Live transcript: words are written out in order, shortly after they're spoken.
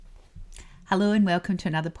Hello and welcome to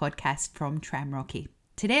another podcast from Tramrocky.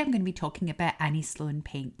 Today I'm going to be talking about Annie Sloan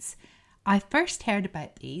paints. I first heard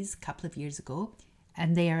about these a couple of years ago,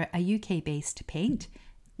 and they are a UK based paint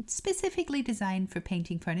specifically designed for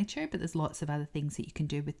painting furniture, but there's lots of other things that you can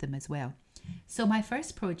do with them as well. So my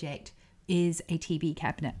first project is a TV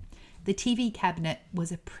cabinet. The TV cabinet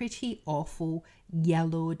was a pretty awful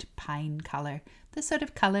yellowed pine colour, the sort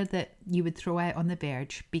of colour that you would throw out on the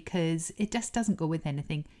verge because it just doesn't go with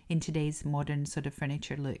anything in today's modern sort of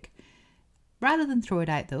furniture look. Rather than throw it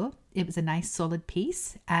out though, it was a nice solid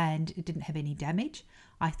piece and it didn't have any damage.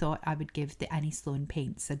 I thought I would give the Annie Sloan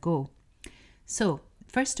paints a go. So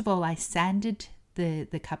first of all, I sanded the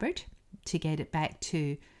cupboard to get it back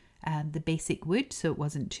to the basic wood, so it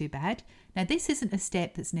wasn't too bad. Now this isn't a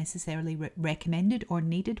step that's necessarily recommended or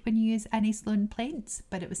needed when you use Annie Sloan paints,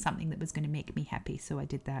 but it was something that was going to make me happy, so I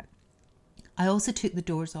did that. I also took the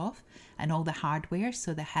doors off and all the hardware,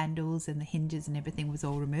 so the handles and the hinges and everything was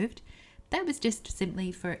all removed. That was just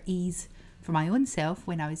simply for ease for my own self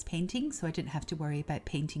when I was painting, so I didn't have to worry about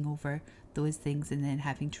painting over those things and then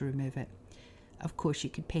having to remove it. Of course, you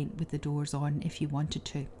could paint with the doors on if you wanted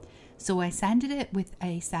to. So I sanded it with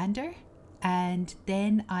a sander and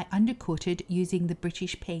then I undercoated using the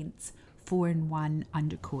British Paints 4-in-1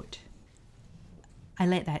 undercoat. I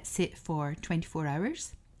let that sit for 24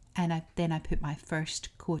 hours and then I put my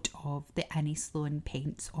first coat of the Annie Sloan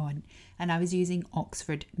paints on, and I was using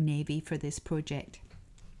Oxford Navy for this project.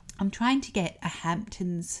 I'm trying to get a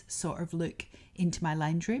Hamptons sort of look into my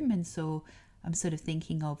lounge room, and so I'm sort of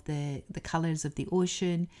thinking of the colours of the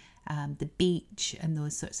ocean, the beach and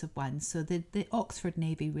those sorts of ones. So the Oxford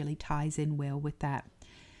Navy really ties in well with that.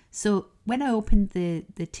 So when I opened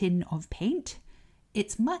the tin of paint,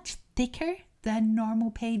 it's much thicker than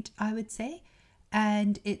normal paint, I would say.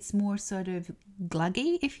 And it's more sort of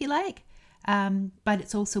gluggy, if you like. But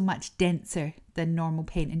it's also much denser than normal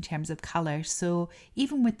paint in terms of colour. So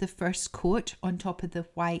even with the first coat on top of the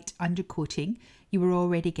white undercoating, you were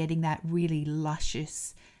already getting that really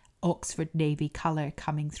luscious Oxford Navy colour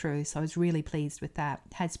coming through. So I was really pleased with that.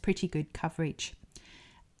 It has pretty good coverage.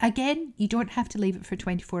 Again, you don't have to leave it for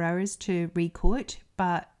 24 hours to recoat,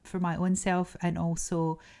 but for my own self and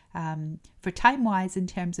also for time-wise in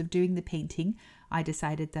terms of doing the painting, I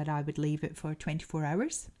decided that I would leave it for 24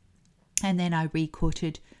 hours. And then I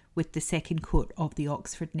recoated with the second coat of the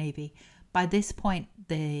Oxford Navy. By this point,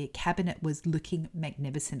 the cabinet was looking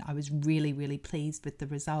magnificent. I was really, really pleased with the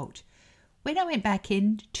result. When I went back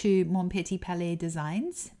into Mon Petit Palais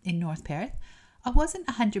Designs in North Perth, I wasn't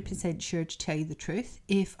 100% sure, to tell you the truth,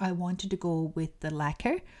 if I wanted to go with the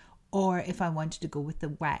lacquer or if I wanted to go with the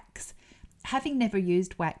wax. Having never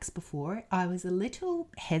used wax before, I was a little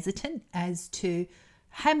hesitant as to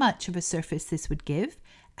how much of a surface this would give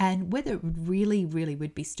and whether it really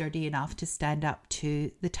would be sturdy enough to stand up to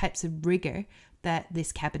the types of rigour that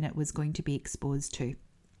this cabinet was going to be exposed to.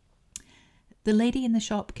 The lady in the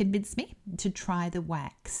shop convinced me to try the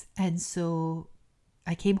wax, and so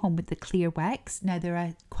I came home with the clear wax. Now there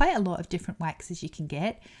are quite a lot of different waxes you can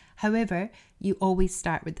get. However, you always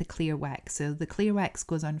start with the clear wax. So the clear wax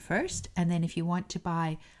goes on first, and then if you want to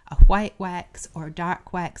buy a white wax or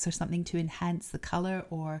dark wax or something to enhance the colour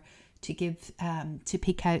or to give to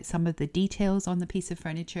pick out some of the details on the piece of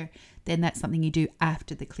furniture, then that's something you do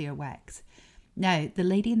after the clear wax. Now, the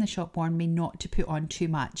lady in the shop warned me not to put on too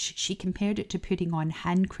much. She compared it to putting on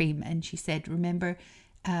hand cream, and she said, remember,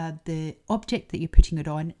 the object that you're putting it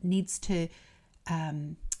on needs to,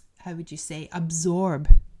 absorb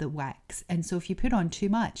the wax. And so if you put on too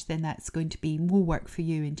much, then that's going to be more work for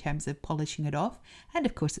you in terms of polishing it off. And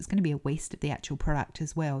of course, it's going to be a waste of the actual product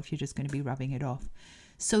as well if you're just going to be rubbing it off.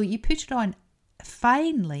 So you put it on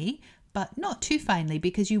finely, but not too finely,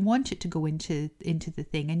 because you want it to go into the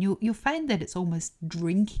thing, and you'll find that it's almost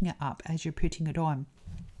drinking it up as you're putting it on.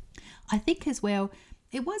 I think as well,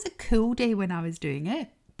 it was a cool day when I was doing it,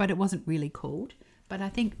 but it wasn't really cold. But I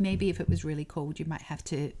think maybe if it was really cold, you might have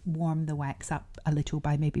to warm the wax up a little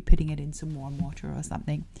by maybe putting it in some warm water or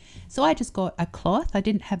something. So I just got a cloth. I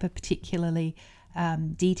didn't have a particularly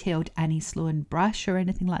detailed Annie Sloan brush or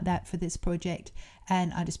anything like that for this project,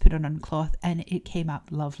 and I just put it on cloth and it came up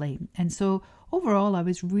lovely. And so overall I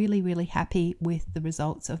was really happy with the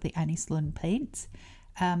results of the Annie Sloan paints.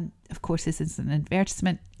 Of course, this isn't an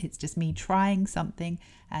advertisement, it's just me trying something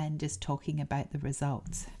and just talking about the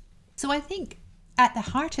results. So I think at the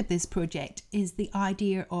heart of this project is the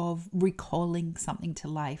idea of recalling something to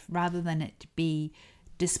life rather than it be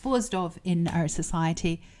disposed of in our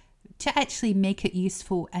society, to actually make it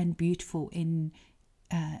useful and beautiful in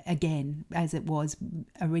again as it was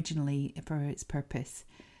originally for its purpose.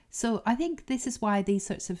 So I think this is why these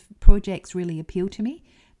sorts of projects really appeal to me,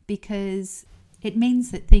 because it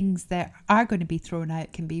means that things that are going to be thrown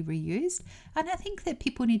out can be reused. And I think that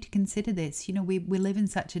people need to consider this. We live in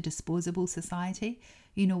such a disposable society.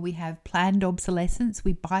 We have planned obsolescence.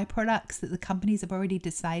 We buy products that the companies have already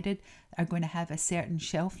decided are going to have a certain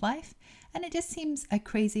shelf life. And it just seems a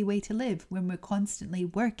crazy way to live when we're constantly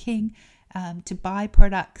working to buy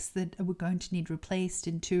products that we're going to need replaced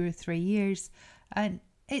in 2 or 3 years. And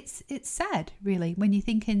it's sad, really, when you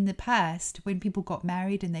think in the past, when people got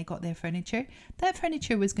married and they got their furniture, that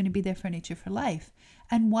furniture was going to be their furniture for life.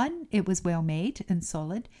 And one, it was well made and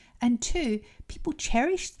solid. And two, people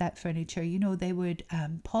cherished that furniture. They would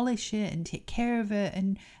polish it and take care of it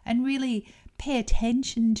and really pay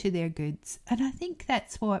attention to their goods. And I think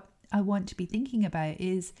that's what I want to be thinking about,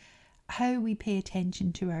 is how we pay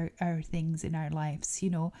attention to our things in our lives.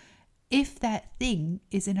 If that thing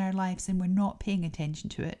is in our lives and we're not paying attention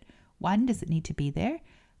to it, one, does it need to be there?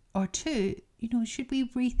 Or two, should we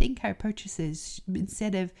rethink our purchases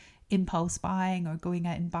instead of impulse buying or going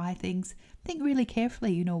out and buy things? Think really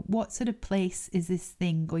carefully, what sort of place is this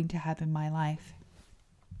thing going to have in my life?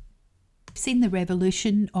 I've seen the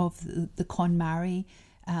revolution of the KonMari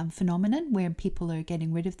phenomenon, where people are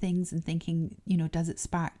getting rid of things and thinking, does it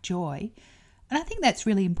spark joy? And I think that's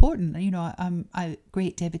really important. I'm a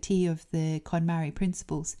great devotee of the KonMari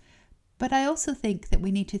principles. But I also think that we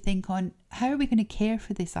need to think on, how are we going to care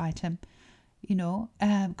for this item?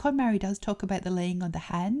 KonMari does talk about the laying on the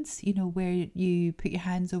hands, where you put your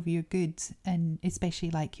hands over your goods, and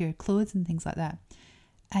especially like your clothes and things like that,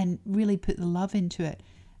 and really put the love into it.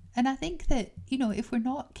 And I think that, if we're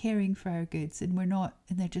not caring for our goods and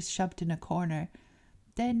they're just shoved in a corner,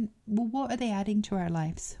 then what are they adding to our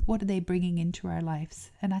lives? What are they bringing into our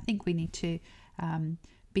lives? And I think we need to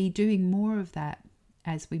be doing more of that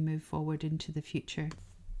as we move forward into the future.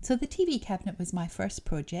 So the TV cabinet was my first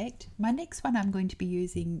project. My next one, I'm going to be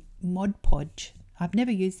using Mod Podge. I've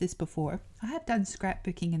never used this before. I have done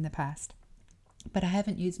scrapbooking in the past, but I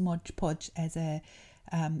haven't used Mod Podge as a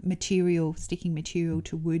sticking material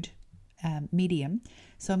to wood medium.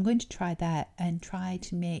 So I'm going to try that and try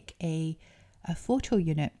to make a photo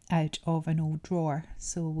unit out of an old drawer.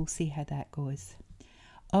 So we'll see how that goes.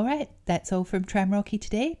 All right, that's all from Tram Rocky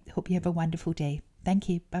today. Hope you have a wonderful day. Thank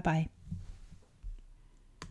you. Bye-bye.